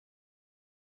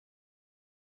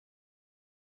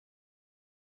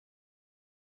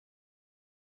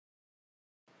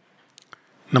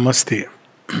Namaste.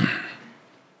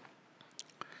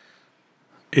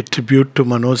 A tribute to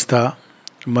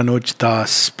Manoj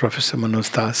Das, Professor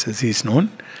Manoj Das as he is known,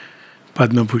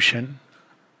 Padma Bhushan.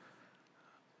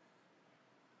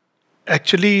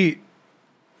 Actually,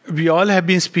 we all have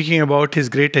been speaking about his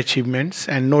great achievements,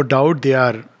 and no doubt they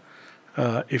are,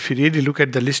 if you really look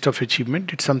at the list of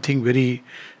achievement, it's something very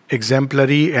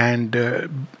exemplary. And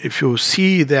if you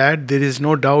see that, there is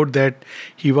no doubt that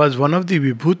he was one of the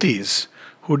Vibhutis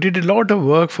who did a lot of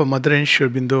work for Mother and Sri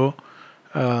Aurobindo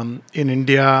in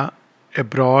India,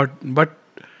 abroad, but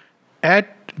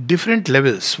at different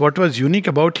levels. What was unique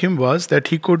about him was that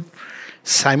he could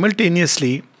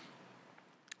simultaneously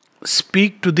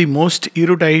speak to the most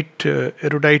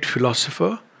erudite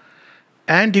philosopher,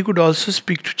 and he could also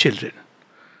speak to children.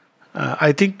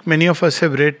 I think many of us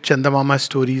have read Chandamama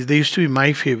stories. They used to be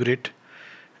my favorite,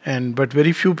 and but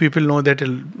very few people know that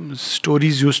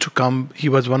stories used to come. He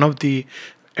was one of the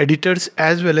editors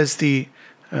as well as the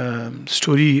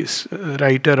story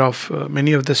writer of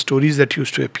many of the stories that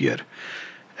used to appear.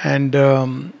 And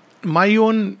my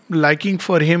own liking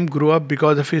for him grew up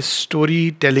because of his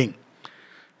storytelling.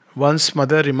 Once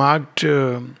mother remarked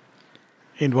in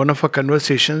one of our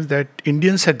conversations that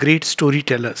Indians are great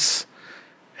storytellers.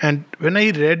 And when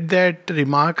I read that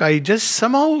remark, I just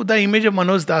somehow the image of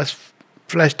Manoj Das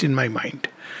flashed in my mind.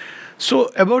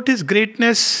 So about his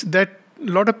greatness, that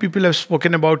a lot of people have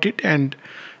spoken about it, and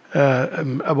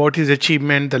about his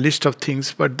achievement, the list of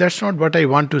things, but that's not what I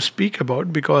want to speak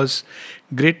about, because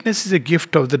greatness is a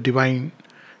gift of the divine.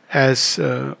 As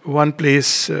one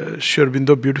place, Sri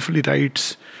Aurobindo beautifully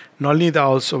writes, not only that,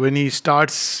 also when he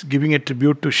starts giving a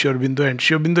tribute to Sri Aurobindo, and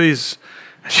Sri Aurobindo is,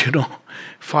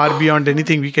 far beyond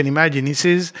anything we can imagine. He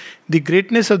says, the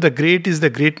greatness of the great is the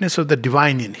greatness of the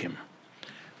divine in him.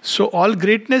 So all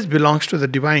greatness belongs to the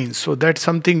divine. So that's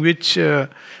something which,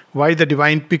 why the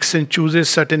divine picks and chooses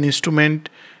certain instrument,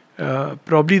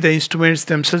 probably the instruments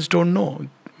themselves don't know.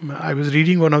 I was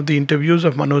reading one of the interviews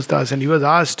of Manoj Das, and he was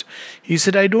asked, he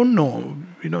said, I don't know.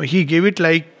 He gave it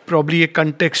like probably a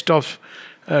context of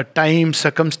time,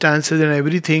 circumstances and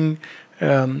everything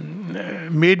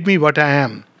made me what I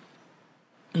am.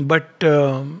 But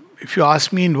if you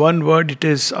ask me in one word, it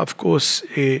is, of course,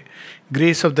 a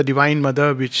grace of the Divine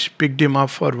Mother which picked him up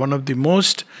for one of the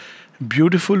most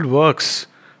beautiful works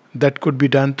that could be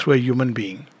done through a human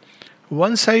being.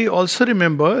 Once I also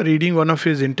remember reading one of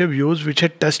his interviews which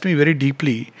had touched me very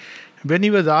deeply, when he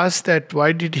was asked that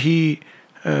why did he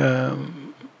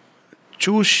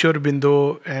choose Sri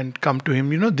Aurobindo and come to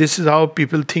him. This is how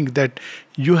people think, that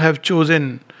you have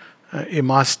chosen a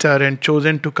master and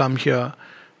chosen to come here.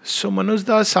 So Manoj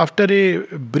Das, after a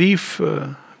brief,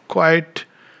 quiet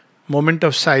moment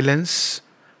of silence,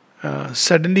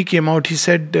 suddenly came out. He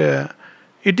said,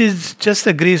 it is just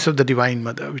the grace of the Divine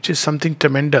Mother, which is something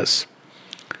tremendous.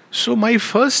 So my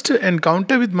first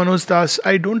encounter with Manoj Das,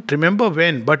 I don't remember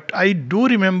when, but I do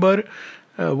remember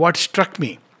what struck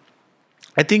me.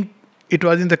 I think it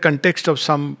was in the context of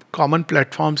some common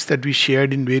platforms that we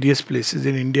shared in various places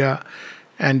in India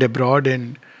and abroad.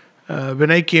 And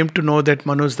when I came to know that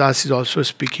Manoj Das is also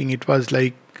speaking, it was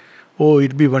like, oh,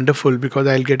 it'd be wonderful because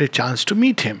I'll get a chance to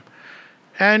meet him.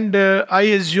 And I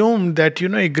assumed that,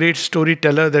 a great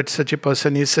storyteller, that such a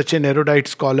person is such an erudite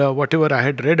scholar, whatever I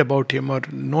had read about him or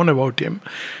known about him.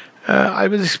 I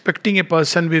was expecting a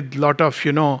person with lot of,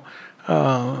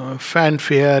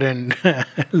 fanfare and a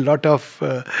lot of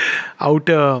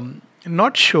outer,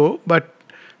 not show, but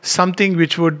something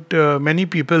which would, many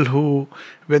people who,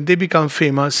 when they become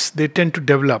famous, they tend to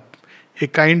develop a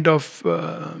kind of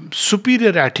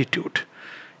superior attitude.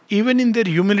 Even in their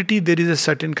humility, there is a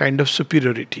certain kind of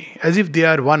superiority, as if they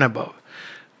are one above.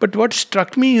 But what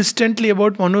struck me instantly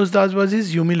about Manoj Das was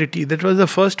his humility. That was the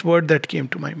first word that came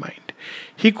to my mind.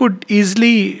 He could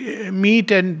easily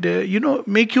meet and,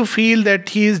 make you feel that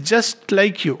he is just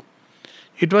like you.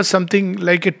 It was something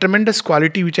like a tremendous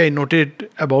quality which I noted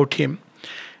about him.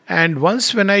 And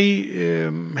once when I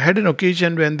had an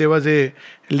occasion when there was a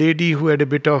lady who had a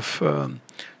bit of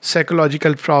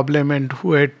psychological problem and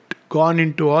who had gone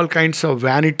into all kinds of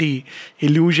vanity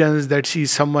illusions that she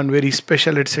is someone very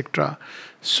special, etc.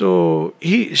 So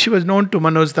she was known to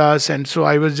Manoj Das, and so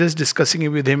I was just discussing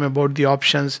with him about the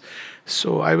options.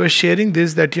 So I was sharing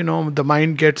this, that the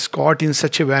mind gets caught in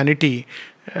such a vanity.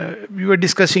 We were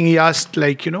discussing, he asked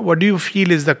what do you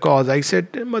feel is the cause? I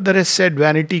said, Mother has said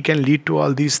vanity can lead to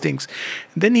all these things.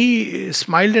 Then he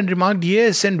smiled and remarked,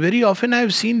 yes, and very often I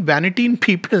have seen vanity in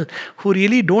people who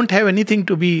really don't have anything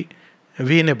to be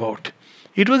vain about.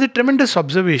 It was a tremendous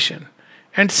observation.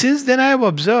 And since then I have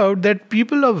observed that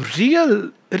people of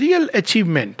real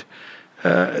achievement,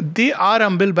 they are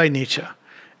humble by nature.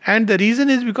 And the reason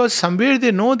is because somewhere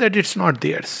they know that it's not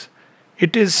theirs.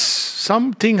 It is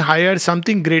something higher,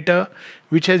 something greater,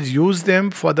 which has used them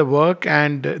for the work,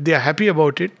 and they are happy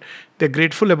about it. They're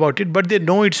grateful about it, but they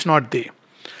know it's not they.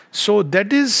 So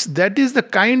that is the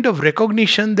kind of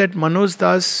recognition that Manoj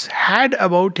Das had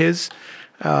about his,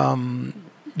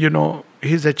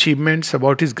 his achievements,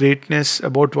 about his greatness,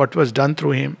 about what was done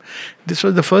through him. This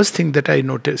was the first thing that I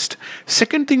noticed.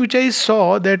 Second thing which I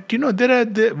saw, that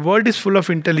the world is full of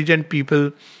intelligent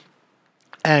people,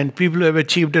 and people who have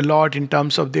achieved a lot in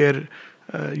terms of their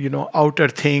outer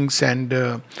things,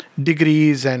 and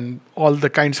degrees, and all the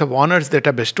kinds of honors that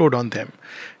are bestowed on them.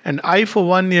 And I, for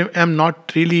one, am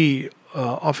not really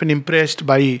often impressed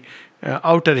by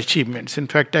outer achievements. In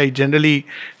fact, I generally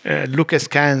look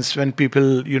askance when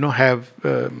people have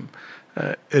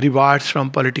rewards from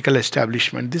political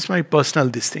establishment. This is my personal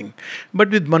thing.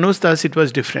 But with Manoj Das, it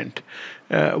was different.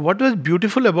 What was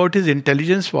beautiful about his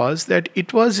intelligence was that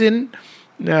it was in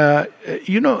there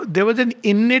was an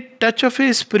innate touch of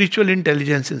a spiritual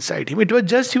intelligence inside him. It was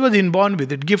just, he was inborn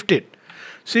with it, gifted.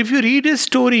 So if you read his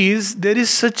stories, there is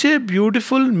such a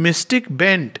beautiful mystic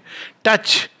bent,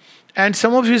 touch. And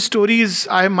some of his stories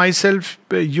I myself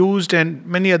used, and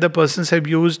many other persons have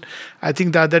used. I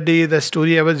think the other day, the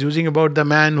story I was using about the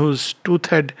man whose tooth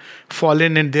had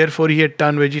fallen and therefore he had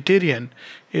turned vegetarian,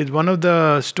 is one of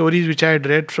the stories which I had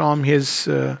read from his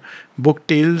book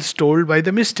Tales Told by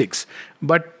the Mystics.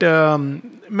 But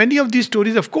many of these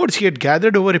stories, of course, he had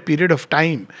gathered over a period of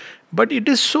time. But it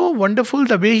is so wonderful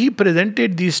the way he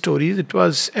presented these stories. It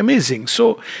was amazing.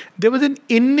 So there was an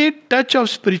innate touch of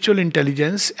spiritual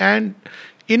intelligence. And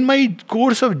in my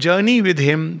course of journey with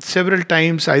him, several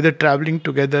times, either traveling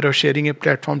together or sharing a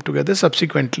platform together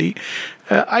subsequently,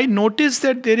 I noticed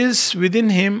that there is within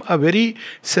him a very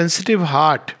sensitive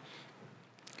heart.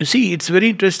 You see, it's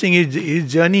very interesting,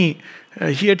 his journey.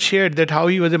 He had shared that how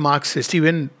he was a Marxist. He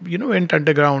went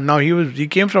underground. Now he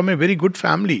came from a very good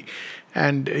family.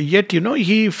 And yet,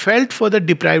 he felt for the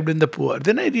deprived and the poor.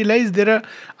 Then I realized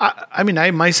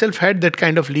I myself had that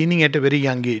kind of leaning at a very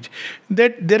young age.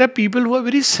 That there are people who are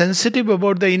very sensitive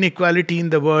about the inequality in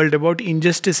the world, about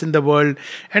injustice in the world,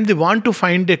 and they want to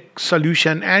find a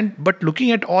solution. But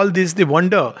looking at all this, they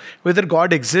wonder whether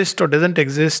God exists or doesn't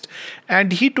exist.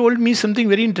 And he told me something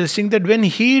very interesting, that when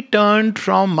he turned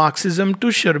from Marxism to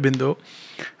Sri Aurobindo,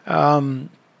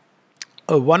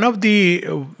 one of those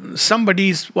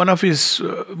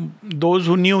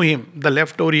who knew him, the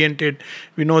left-oriented,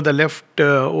 we know the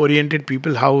left-oriented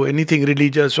people, how anything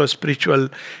religious or spiritual,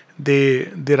 they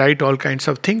write all kinds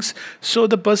of things. So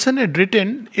the person had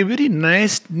written a very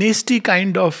nice, nasty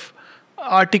kind of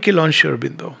article on Sri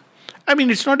Aurobindo. I mean,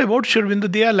 it's not about Sri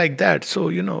Aurobindo, they are like that. So,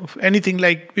 anything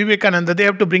like Vivekananda, they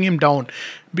have to bring him down,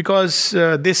 because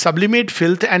they sublimate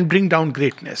filth and bring down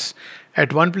greatness.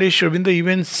 At one place, Sri Aurobindo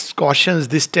even cautions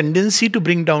this tendency to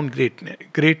bring down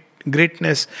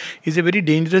greatness is a very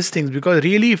dangerous thing, because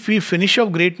really, if we finish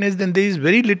off greatness, then there is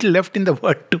very little left in the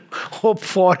world to hope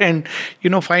for and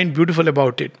find beautiful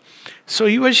about it. So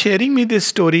he was sharing me this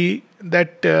story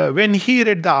that when he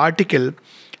read the article,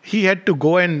 he had to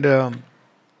go and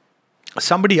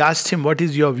somebody asked him, what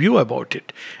is your view about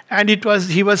it? And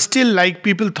he was still like,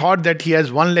 people thought that he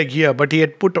has one leg here, but he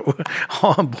had put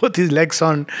both his legs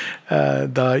on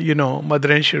the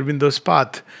Mother and Sri Aurobindo's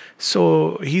path.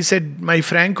 So he said, my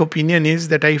frank opinion is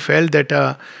that I felt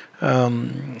that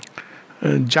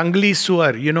jungly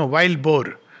sewer, wild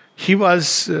boar, he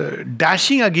was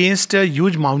dashing against a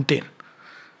huge mountain.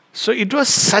 So it was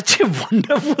such a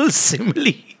wonderful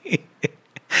simile.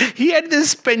 He had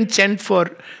this penchant for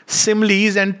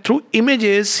similes, and through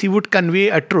images he would convey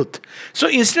a truth. So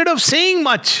instead of saying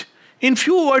much, in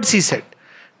few words he said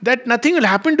that nothing will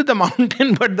happen to the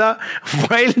mountain, but the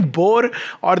wild boar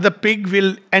or the pig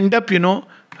will end up,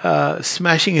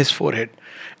 smashing his forehead.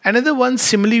 Another one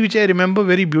simile which I remember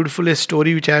very beautiful, a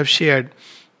story which I have shared.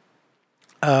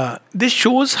 This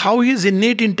shows how his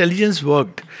innate intelligence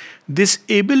worked. This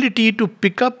ability to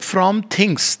pick up from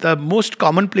things, the most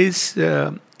commonplace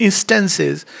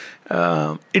instances,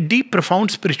 a deep,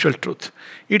 profound spiritual truth.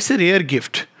 It's a rare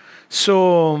gift.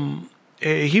 So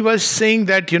he was saying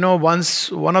that,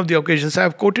 once, one of the occasions, I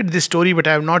have quoted this story, but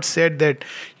I have not said that,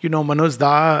 Manoj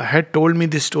Da had told me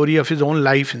this story of his own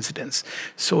life incidents.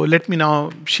 So let me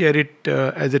now share it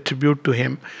as a tribute to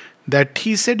him. That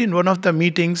he said in one of the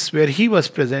meetings where he was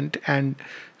present, and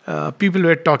people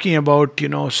were talking about,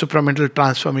 supramental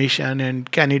transformation,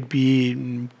 and can it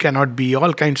be, cannot be,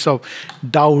 all kinds of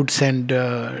doubts and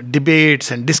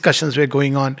debates and discussions were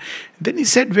going on. Then he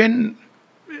said, when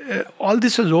all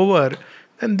this was over,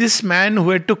 And this man who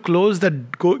had to close the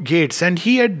gates, and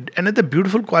he had another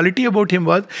beautiful quality about him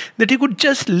was that he could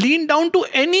just lean down to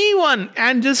anyone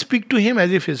and just speak to him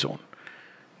as if his own.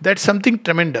 That's something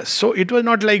tremendous. So it was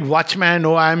not like watchman,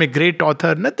 oh, I am a great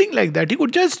author, nothing like that. He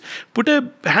could just put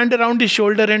a hand around his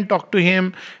shoulder and talk to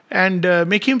him and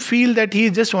make him feel that he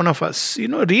is just one of us,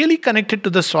 really connected to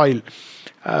the soil.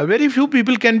 Very few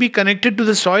people can be connected to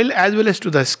the soil as well as to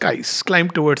the skies,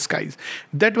 climb towards skies.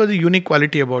 That was a unique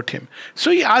quality about him. So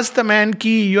he asked the man,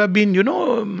 Ki, you have been,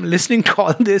 listening to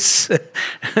all this.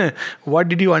 What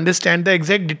did you understand? The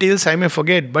exact details I may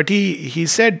forget. But he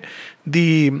said,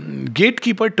 the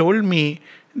gatekeeper told me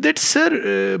that,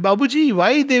 sir, Babuji,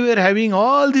 why they were having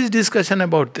all this discussion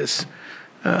about this?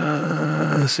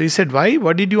 So he said, why?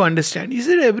 What did you understand? He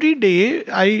said, every day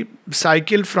I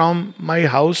cycle from my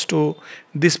house to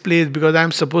this place because I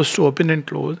am supposed to open and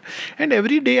close. And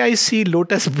every day I see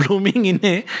lotus blooming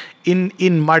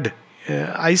in mud.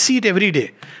 I see it every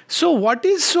day. So what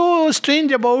is so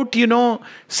strange about,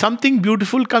 something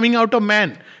beautiful coming out of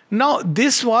man? Now,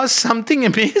 this was something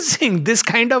amazing. This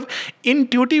kind of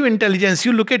intuitive intelligence,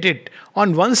 you look at it.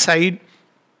 On one side,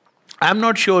 I'm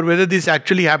not sure whether this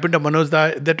actually happened to Manoj.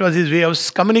 That was his way of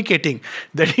communicating,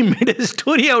 that he made a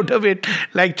story out of it,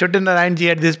 like Chotan Narayan ji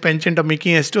had this penchant of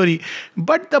making a story.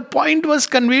 But the point was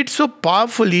conveyed so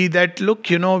powerfully that, look,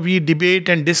 we debate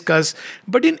and discuss,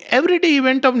 but in everyday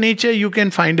event of nature, you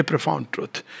can find a profound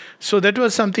truth. So that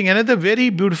was something, another very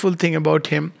beautiful thing about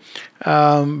him.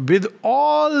 With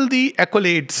all the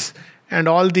accolades and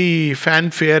all the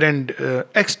fanfare and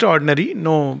extraordinary,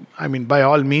 by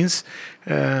all means,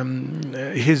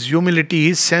 his humility,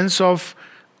 his sense of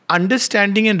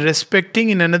understanding and respecting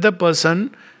in another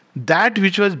person that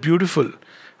which was beautiful.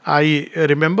 I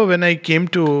remember when I came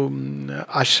to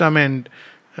ashram and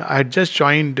I had just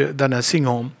joined the nursing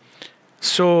home.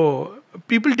 So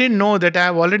people didn't know that I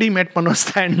have already met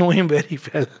Manoj and know him very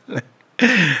well.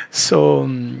 So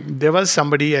there was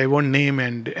somebody, I won't name,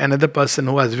 and another person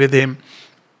who was with him.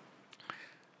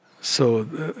 So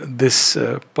this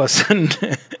person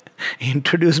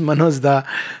introduced Manoj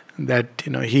that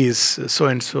he is so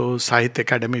and so Sahitya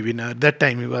Academy winner. That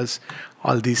time he was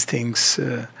all these things,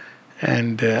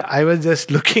 and I was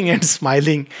just looking and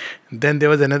smiling. Then there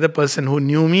was another person who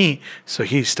knew me, so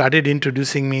he started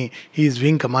introducing me. He is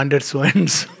wing commander so and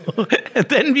so. And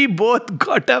then we both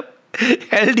got up,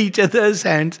 held each other's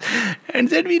hands and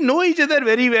said we know each other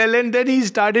very well. And then he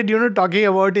started talking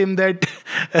about him, that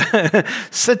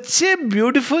such a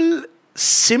beautiful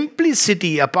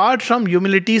simplicity, apart from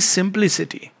humility,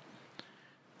 simplicity.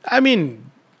 I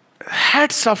mean,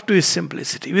 hats off to his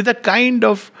simplicity, with the kind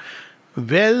of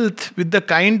wealth, with the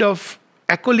kind of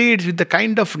accolades, with the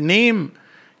kind of name.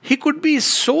 He could be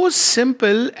so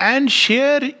simple and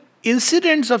share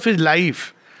incidents of his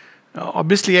life.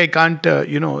 Obviously, I can't,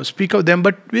 speak of them,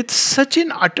 but with such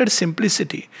an utter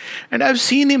simplicity. And I've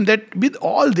seen him that with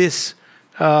all this,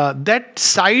 that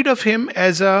side of him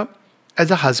as a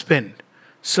husband.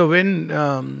 So when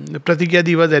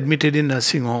Pratigyadi was admitted in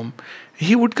nursing home,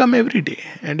 he would come every day,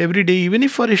 and every day, even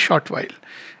if for a short while,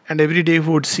 and every day he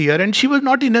would see her, and she was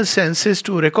not in her senses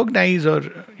to recognize or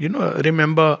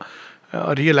remember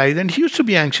or realize. And he used to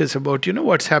be anxious about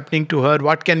what's happening to her,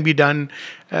 what can be done.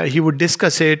 He would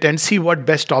discuss it and see what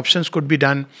best options could be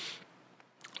done.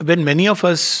 When many of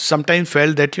us sometimes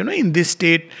felt that in this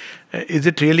state, is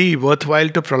it really worthwhile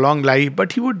to prolong life?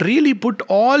 But he would really put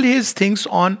all his things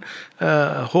on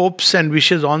hopes and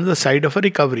wishes on the side of a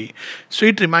recovery. So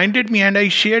it reminded me, and I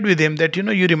shared with him that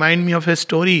you remind me of a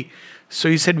story. So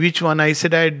he said, which one? I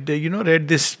said, I had read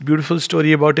this beautiful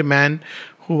story about a man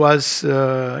who was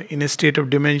in a state of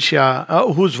dementia,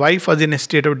 whose wife was in a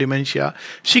state of dementia.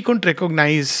 She couldn't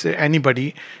recognize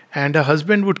anybody, and her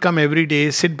husband would come every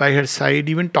day, sit by her side,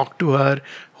 even talk to her,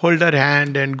 hold her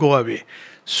hand and go away.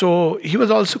 So he was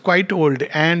also quite old,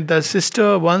 and the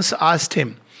sister once asked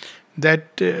him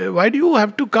that, why do you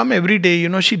have to come every day?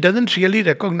 She doesn't really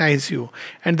recognize you.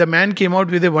 And the man came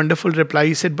out with a wonderful reply.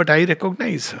 He said, but I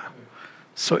recognize her.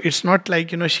 So it's not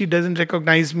like, she doesn't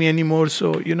recognize me anymore,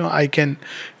 so, I can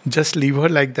just leave her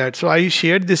like that. So I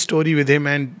shared this story with him,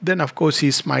 and then, of course,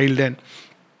 he smiled, and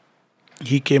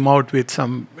he came out with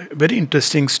some very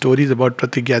interesting stories about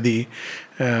Pratigyadi,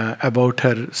 about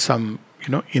her, some,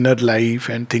 inner life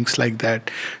and things like that.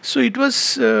 So it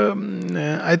was,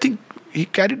 I think, he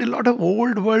carried a lot of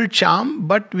old world charm,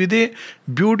 but with a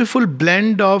beautiful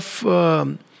blend of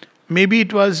maybe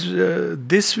it was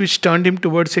this which turned him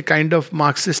towards a kind of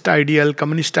Marxist ideal,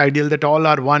 communist ideal, that all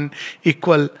are one,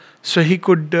 equal. So he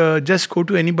could just go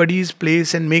to anybody's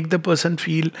place and make the person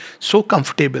feel so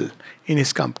comfortable in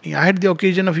his company. I had the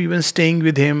occasion of even staying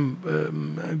with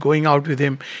him, going out with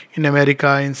him in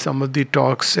America in some of the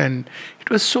talks, and it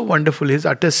was so wonderful. His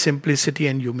utter simplicity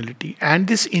and humility, and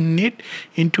this innate,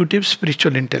 intuitive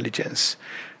spiritual intelligence.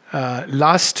 I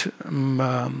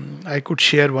could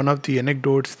share one of the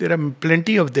anecdotes. There are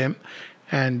plenty of them,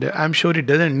 and I'm sure it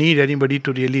doesn't need anybody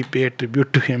to really pay a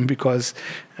tribute to him, because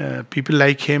people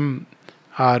like him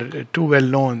are too well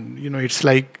known. It's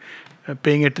like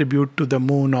paying a tribute to the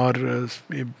moon, or a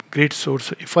great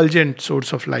source, effulgent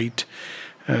source of light.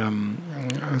 He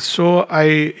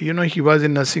was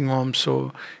in nursing home,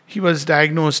 so he was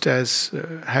diagnosed as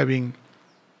having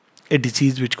a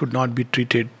disease which could not be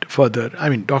treated further. I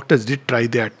mean, doctors did try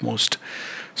their utmost.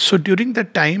 So during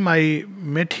that time, I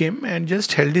met him and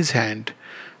just held his hand.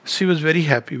 So he was very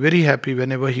happy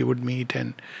whenever he would meet.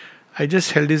 And I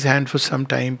just held his hand for some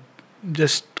time,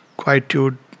 just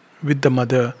quietude with the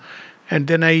mother. And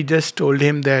then I just told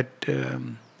him that,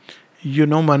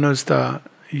 Manoj,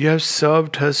 you have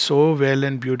served her so well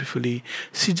and beautifully.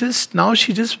 She just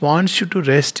wants you to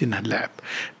rest in her lap.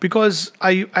 Because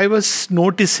I was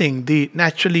noticing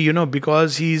naturally,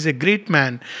 because he is a great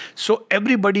man. So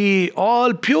everybody,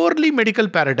 all purely medical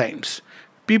paradigms.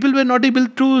 People were not able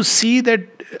to see that,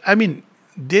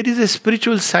 there is a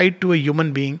spiritual side to a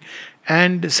human being.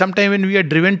 And sometimes when we are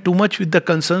driven too much with the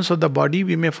concerns of the body,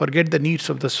 we may forget the needs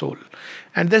of the soul.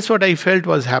 And that's what I felt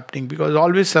was happening, because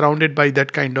always surrounded by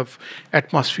that kind of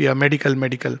atmosphere,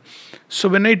 medical. So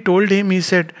when I told him, he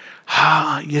said,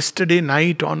 yesterday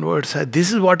night onwards,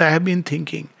 this is what I have been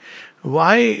thinking.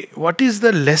 Why? What is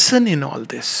the lesson in all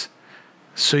this?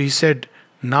 So he said,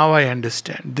 now I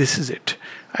understand. This is it.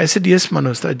 I said, yes,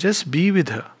 Manoj, just be with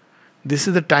her. This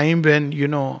is the time when,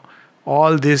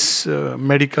 all these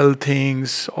medical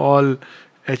things, all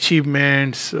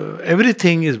achievements,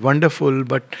 everything is wonderful,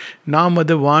 but now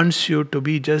mother wants you to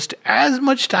be just as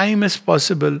much time as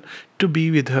possible to be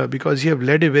with her, because you have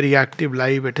led a very active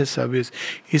life at her service.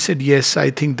 He said, yes, I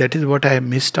think that is what I have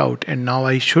missed out, and now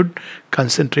I should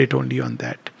concentrate only on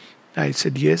that. I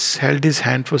said, yes, held his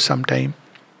hand for some time.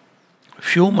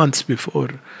 Few months before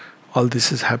all this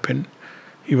has happened,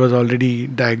 he was already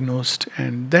diagnosed,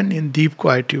 and then in deep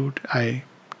quietude, I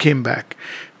came back.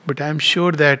 But I'm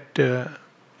sure that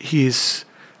he is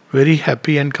very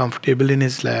happy and comfortable in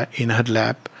in her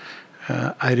lap.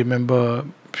 I remember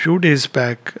a few days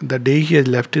back, the day he had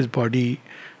left his body,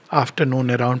 afternoon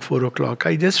around 4 o'clock,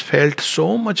 I just felt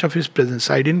so much of his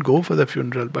presence. I didn't go for the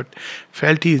funeral, but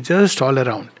felt he is just all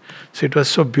around. So it was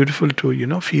so beautiful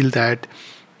to, feel that,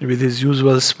 with his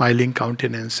usual smiling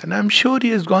countenance. And I'm sure he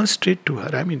has gone straight to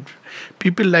her.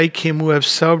 People like him who have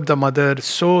served the mother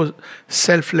so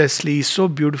selflessly, so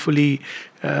beautifully,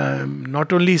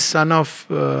 not only son of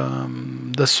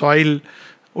the soil,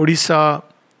 Odisha,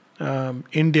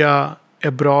 India,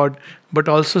 abroad, but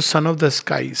also son of the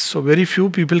skies. So very few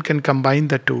people can combine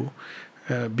the two,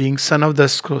 being son of the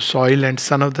soil and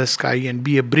son of the sky, and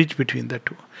be a bridge between the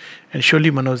two. And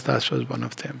surely Manoj Das was one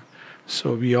of them.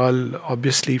 So we all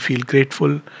obviously feel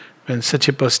grateful when such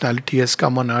a personality has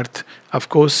come on earth. Of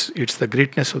course, it's the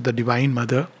greatness of the Divine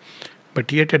Mother,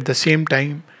 but yet at the same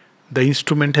time, the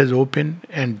instrument has opened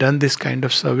and done this kind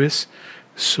of service.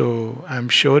 So I'm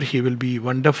sure he will be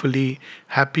wonderfully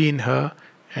happy in her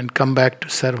and come back to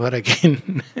serve her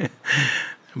again.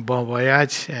 Bon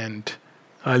voyage and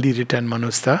early return,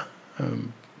 Manoj.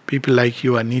 People like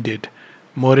you are needed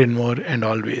more and more and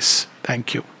always.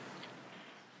 Thank you.